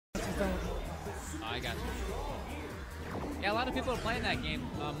don't. I got you. Yeah, a lot of people are playing that game,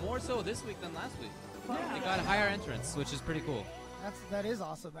 more so this week than last week. Yeah. They got a higher entrance, which is pretty cool. That is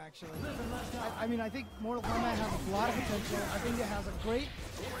awesome, actually. I mean, I think Mortal Kombat has a lot of potential. I think it has a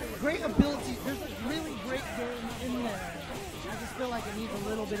great ability. There's a really great game in there. I just feel like it needs a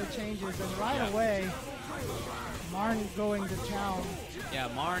little bit of changes. And right away, Marn going to town. Yeah,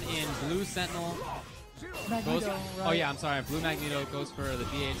 Marn in Blue Sentinel. Magneto, right? Oh yeah, I'm sorry. Blue Magneto goes for the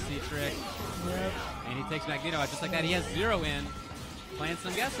DHC trick. Yep. And he takes Magneto out just like that. He has 0 in. Playing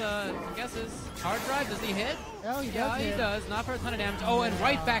some guesses. Hard drive, does he hit? Oh, he does. Yeah, he does. Not for a ton of damage. Oh, and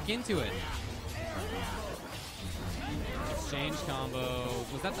right back into it. Exchange combo.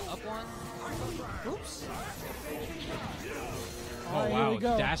 Was that the up one? Oops. Oh, wow.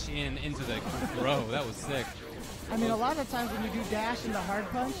 Dash into the throw. That was sick. I mean, a lot of times when you do dash into hard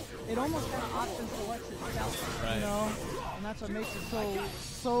punch, it almost kind of option selects itself. Right. You know? And that's what makes it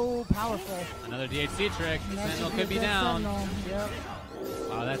so powerful. Another DHC trick. Sentinel could be down. Yep.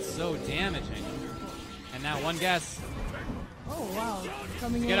 Wow, that's so damaging. And now one guess. Oh, wow.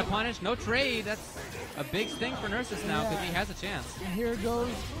 Coming in. Get a punish. No trade. That's a big thing for Nerses now because he has a chance. And here it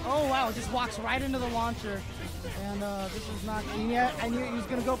goes. Oh, wow. Just walks right into the launcher. And this is not. Yeah, I knew he was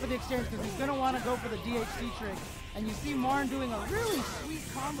going to go for the exchange because he's going to want to go for the DHC trick. And you see Marn doing a really sweet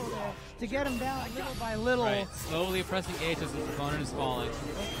combo there to get him down little by little. Right, slowly pressing H as his opponent is falling.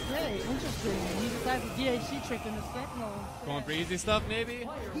 Okay, interesting. He decides the DHC trick in the Sentinel. Going for easy stuff, maybe?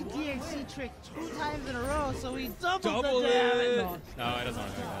 He DHC tricked 2 times in a row, so he doubled Double the damage. it! No, it doesn't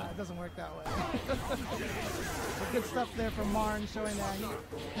work like that. It doesn't work that way. But good stuff there from Marn, showing that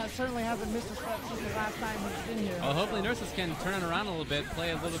he certainly hasn't missed a step since the last time he's been here. Well, hopefully Nerses can turn it around a little bit,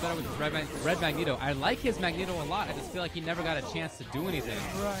 play a little better with his red Magneto. I like his Magneto a lot. I just feel like he never got a chance to do anything.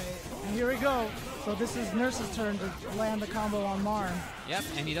 Right. And here we go. So this is Nerses' turn to land the combo on Marn. Yep,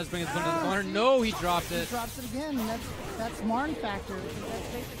 and he does bring his opponent to the corner. No, he dropped it. He drops it again, and that's Marn factor. That's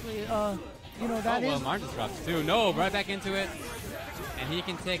basically, well, Marn just dropped it too. No, right back into it. And he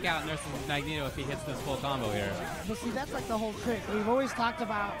can take out Nerses' Magneto if he hits this full combo here. But see, that's like the whole trick. We've always talked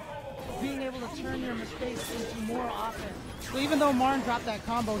about being able to turn your mistakes into more offense. So even though Marn dropped that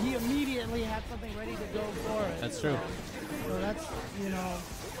combo, he immediately had something ready to go for it. That's true. So that's,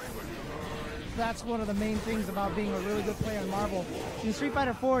 that's one of the main things about being a really good player in Marvel. In Street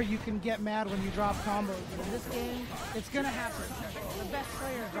Fighter 4, you can get mad when you drop combos. But in this game, it's going to happen. The best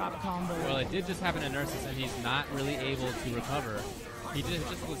players drop combos. Well, it did just happen to Nerses, and he's not really able to recover. He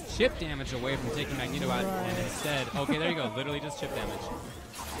just was chip damage away from taking Magneto out, and instead, okay, there you go, literally just chip damage.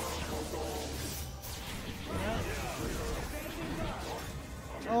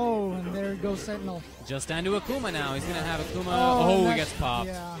 Oh, and there goes Sentinel. Just down to Akuma now. He's going to have Akuma. Oh, he gets popped.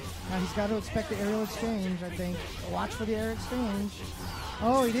 Yeah. Now he's got to expect the aerial exchange, I think. Watch for the air exchange.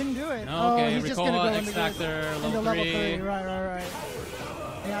 Oh, he didn't do it. Okay, he's just going to go X Factor, level 3. Right.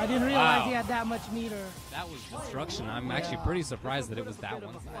 Yeah, I didn't realize he had that much meter. That was destruction. I'm actually pretty surprised that it was that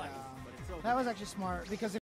one. That was actually smart because